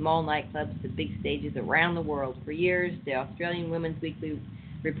dance in small nightclubs to big stages around the world. For years, the Australian Women's Weekly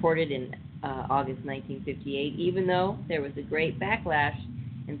reported in August 1958, even though there was a great backlash,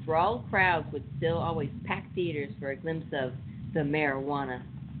 enthralled crowds would still always pack theaters for a glimpse of the marijuana,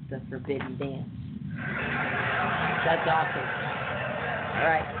 the forbidden dance. That's awesome. All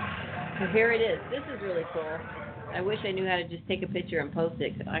right. So here it is. This is really cool. I wish I knew how to just take a picture and post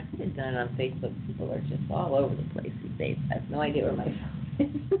it. I could have done it on Facebook. People are just all over the place these days. I have no idea where my phone is.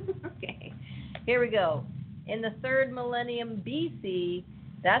 Okay. Here we go. In the 3rd millennium BC,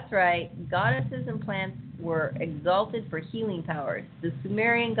 that's right, goddesses and plants were exalted for healing powers. The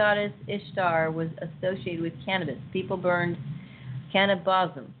Sumerian goddess Ishtar was associated with cannabis. People burned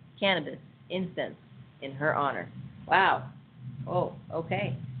cannabis incense in her honor. Wow. Oh,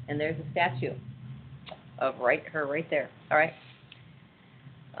 okay. And there's a statue of her right there. All right.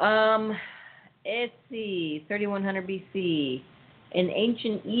 Let's see. 3100 BC. In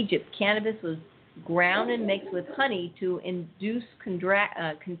ancient Egypt, cannabis was ground and mixed with honey to induce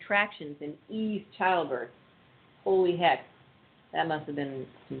contractions and ease childbirth. Holy heck. That must have been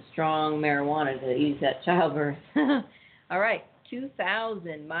some strong marijuana to ease that childbirth. All right.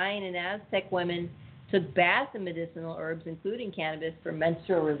 2000, Mayan and Aztec women took baths in medicinal herbs, including cannabis, for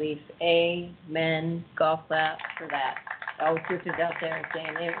menstrual relief. Amen. Golf clap for that. All the churches out there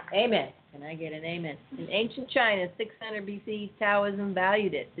saying amen. Can I get an amen? In ancient China, 600 BC, Taoism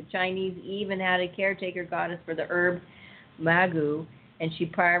valued it. The Chinese even had a caretaker goddess for the herb magu, and she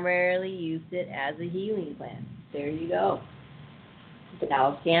primarily used it as a healing plant. There you go.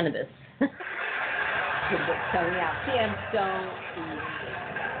 Now cannabis. Coming out. Kim, don't.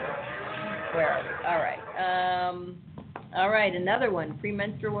 Where are we? All right, another one.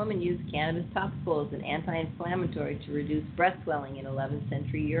 Premenstrual women used cannabis topical as an anti-inflammatory to reduce breast swelling in 11th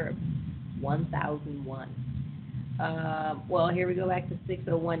century Europe. 1001. Well, here we go back to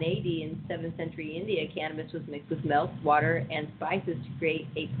 601 AD. In 7th century India, cannabis was mixed with milk, water, and spices to create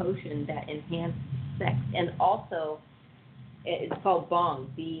a potion that enhanced sex. And also, it's called bhang,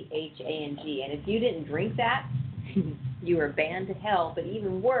 B-H-A-N-G. And if you didn't drink that, you were banned to hell. But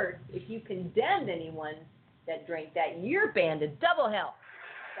even worse, if you condemned anyone that drank that, you're banned to double hell.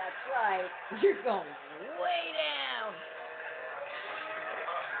 That's right. You're going way down.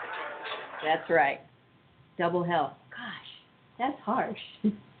 That's right. Double hell. Gosh, that's harsh.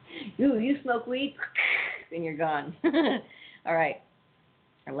 You smoke weed, and you're gone. All right.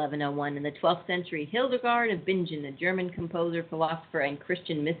 1101. In the 12th century, Hildegard of Bingen, a German composer, philosopher, and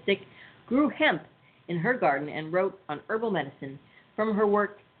Christian mystic, grew hemp in her garden and wrote on herbal medicine from her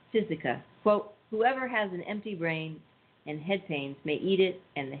work Physica. Quote, whoever has an empty brain and head pains may eat it,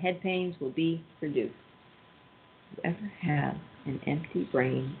 and the head pains will be reduced. Whoever has an empty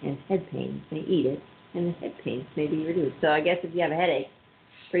brain and head pains may eat it, and the head pains may be reduced. So I guess if you have a headache,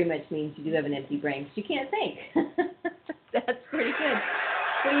 pretty much means you do have an empty brain because you can't think. That's pretty good.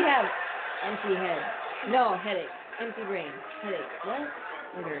 What do you have? Empty head. No, headache. Empty brain. Headache. What?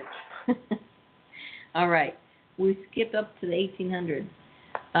 It hurts. All right. We skipped up to the 1800s.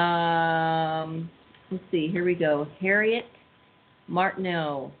 Let's see. Here we go. Harriet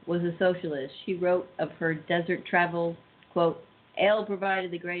Martineau was a socialist. She wrote of her desert travels, quote, ale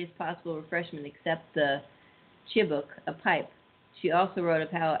provided the greatest possible refreshment except the chibuk, a pipe. She also wrote of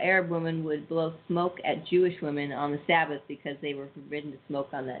how Arab women would blow smoke at Jewish women on the Sabbath because they were forbidden to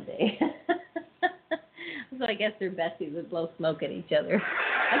smoke on that day. So I guess their besties would blow smoke at each other.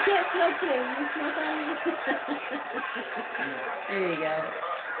 I can't smoke today. Will you smoke on me? There you go.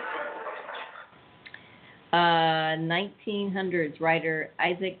 1900s writer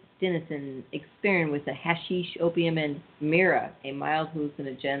Isaac Denison experimented with the hashish, opium, and myrrh, a mild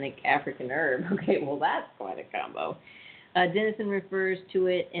hallucinogenic African herb. Okay, well, that's quite a combo. Denison refers to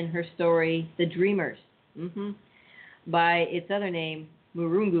it in her story, The Dreamers, by its other name,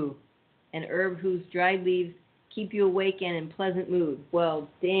 murungu, an herb whose dried leaves keep you awake and in pleasant mood. Well,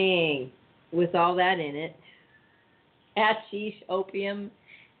 dang, with all that in it, hashish, opium,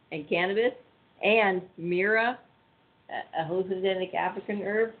 and cannabis, and myrrh, a hallucinogenic African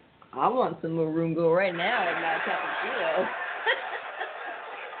herb. I want some murungu right now in my cappuccino.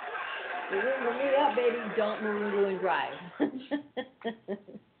 Murungu me up, baby. Don't murungu and drive.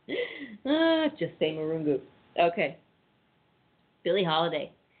 Just say murungu. Okay. Billie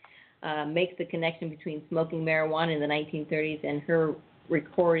Holiday makes the connection between smoking marijuana in the 1930s and her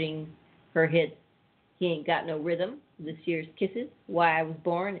recording her hit He Ain't Got No Rhythm, This Year's Kisses, Why I Was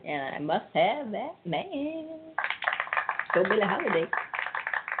Born, and I Must Have That Man. Go Billie Holiday.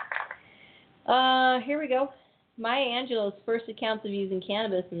 Here we go. Maya Angelou's first accounts of using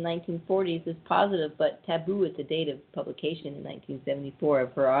cannabis in the 1940s is positive but taboo at the date of publication in 1974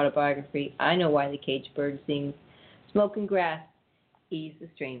 of her autobiography, I Know Why the Caged Bird Sings, Smoking Grass, Ease the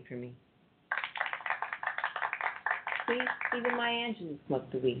Strain for Me. See, even Maya Angelou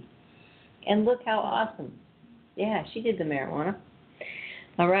smoked the weed. And look how awesome. Yeah, she did the marijuana.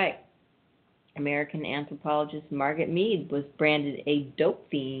 All right. American anthropologist Margaret Mead was branded a dope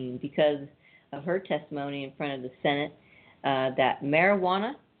fiend because of her testimony in front of the Senate that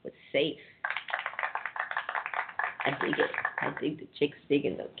marijuana was safe. I dig it. I dig the chicks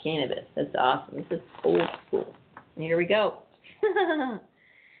digging the cannabis. That's awesome. This is old school. Here we go.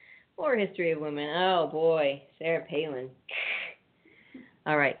 More history of women. Oh, boy. Sarah Palin.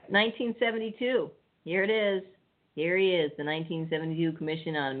 All right. 1972. Here it is. Here he is. The 1972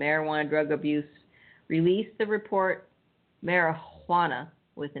 Commission on Marijuana Drug Abuse released the report Marijuana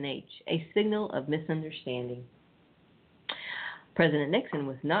with an H, a signal of misunderstanding. President Nixon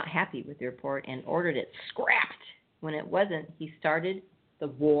was not happy with the report and ordered it scrapped. When it wasn't, he started the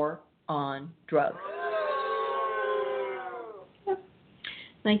war on drugs.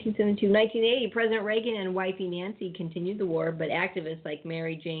 1972. 1980, President Reagan and wifey Nancy continued the war, but activists like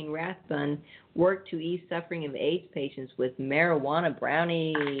Mary Jane Rathbun worked to ease suffering of AIDS patients with marijuana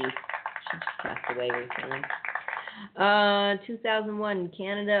brownies. She just passed away recently. 2001,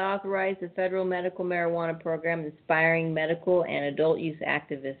 Canada authorized the federal medical marijuana program, inspiring medical and adult use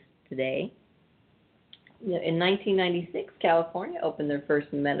activists today. In 1996, California opened their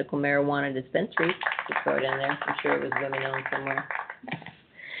first medical marijuana dispensary. Just throw it in there. I'm sure it was women-owned somewhere.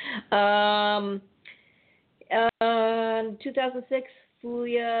 2006,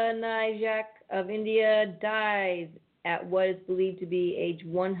 Phulya Nayak of India dies at what is believed to be age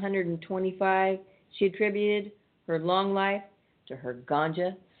 125. She attributed her long life to her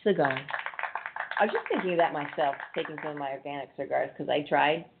ganja cigar. I was just thinking of that myself, taking some of my organic cigars, because I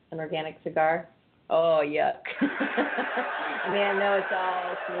tried an organic cigar. Oh, yuck. Man, no, it's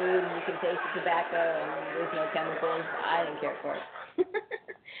all smooth, and you can taste the tobacco, and there's no chemicals. I didn't care for it.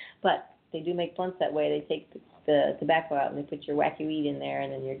 But they do make blunts that way. They take the tobacco out, and they put your wacky weed in there,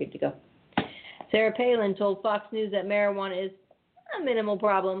 and then you're good to go. Sarah Palin told Fox News that marijuana is a minimal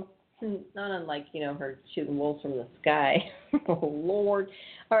problem, not unlike, her shooting wolves from the sky. Oh, Lord.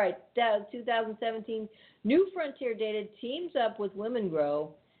 All right, 2017, New Frontier data teams up with Women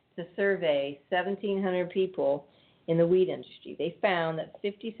Grow to survey 1,700 people in the weed industry. They found that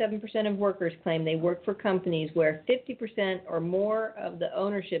 57% of workers claim they work for companies where 50% or more of the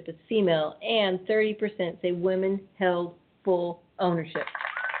ownership is female, and 30% say women held full ownership.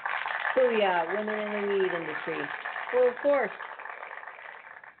 So yeah, women in the weed industry. Well, of course.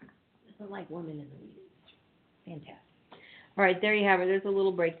 Doesn't like women in the weed industry. Fantastic. All right, there you have it. There's a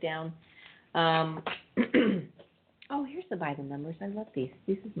little breakdown. Oh, here's the by the numbers. I love these.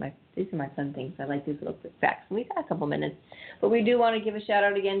 These are my fun things. I like these little quick facts. We got a couple minutes, but we do want to give a shout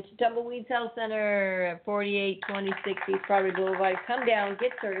out again to Tumbleweeds Health Center at 4826 East Broadway Boulevard. Come down,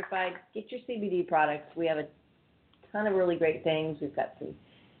 get certified, get your CBD products. We have a ton of really great things. We've got some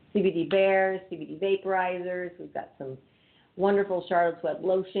CBD bears, CBD vaporizers. We've got some wonderful Charlotte's Web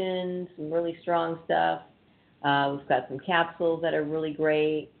lotions, some really strong stuff. We've got some capsules that are really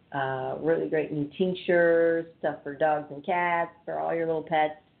great. Really great new tinctures, stuff for dogs and cats, for all your little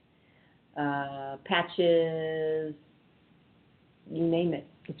pets, patches, you name it.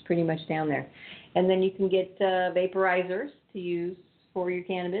 It's pretty much down there. And then you can get vaporizers to use for your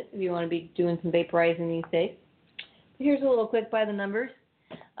cannabis if you want to be doing some vaporizing these days. But here's a little quick by the numbers.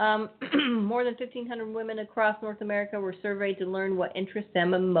 More than 1,500 women across North America were surveyed to learn what interests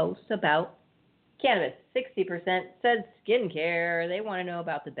them most about cannabis. 60% said skincare. They want to know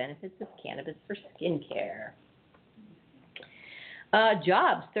about the benefits of cannabis for skincare.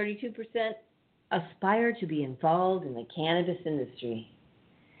 Jobs. 32% aspire to be involved in the cannabis industry.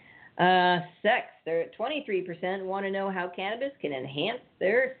 Sex. 23% want to know how cannabis can enhance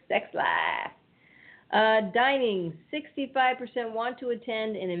their sex life. Dining. 65% want to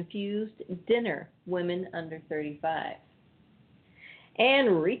attend an infused dinner. Women under 35.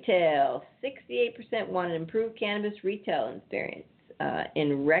 And retail, 68% want to improve cannabis retail experience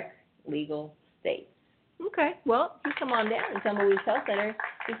in rec legal states. Okay, well, you come on down to Tumbleweeds Health Center.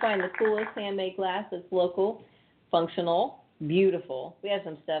 You find the coolest handmade glass that's local, functional, beautiful. We have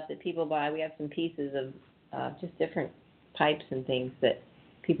some stuff that people buy. We have some pieces of just different pipes and things that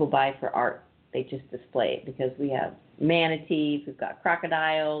people buy for art. They just display it because we have manatees, we've got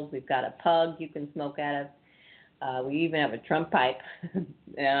crocodiles, we've got a pug you can smoke out of. We even have a Trump pipe. Yep,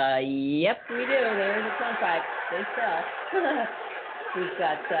 we do. There's a Trump pipe. They sell. We've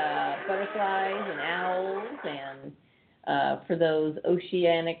got butterflies and owls, and for those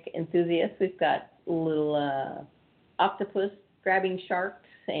oceanic enthusiasts, we've got little octopus grabbing sharks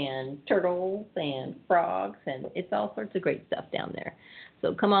and turtles and frogs, and it's all sorts of great stuff down there.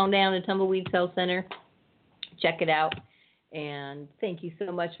 So come on down to Tumbleweeds Health Center. Check it out. And thank you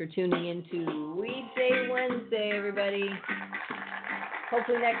so much for tuning in to Weedsday Wednesday, everybody.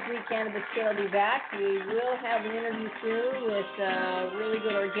 hopefully next week, Cannabis Kid will be back. We will have an interview soon with a really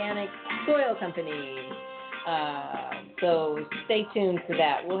good organic soil company. So stay tuned for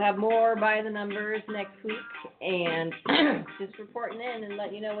that. We'll have more by the numbers next week, and just reporting in and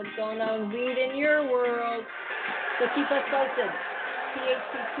letting you know what's going on with weed in your world. So keep us posted.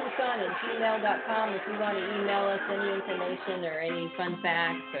 thtucson@gmail.com if you want to email us any information or any fun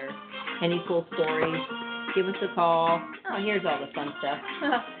facts or any cool stories. Give us a call. Oh, here's all the fun stuff.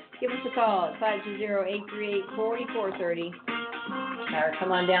 Give us a call at 520-838-4430. Or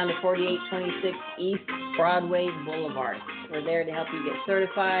come on down to 4826 East Broadway Boulevard. We're there to help you get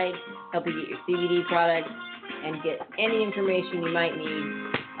certified, help you get your CBD products, and get any information you might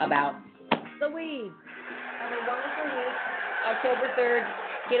need about the weed. Have a wonderful week. October 3rd,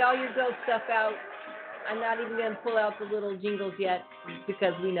 get all your ghost stuff out. I'm not even going to pull out the little jingles yet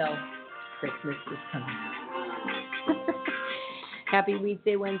because we know Christmas is coming. Happy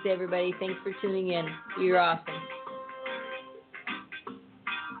Weedsday Wednesday, everybody. Thanks for tuning in. You're awesome.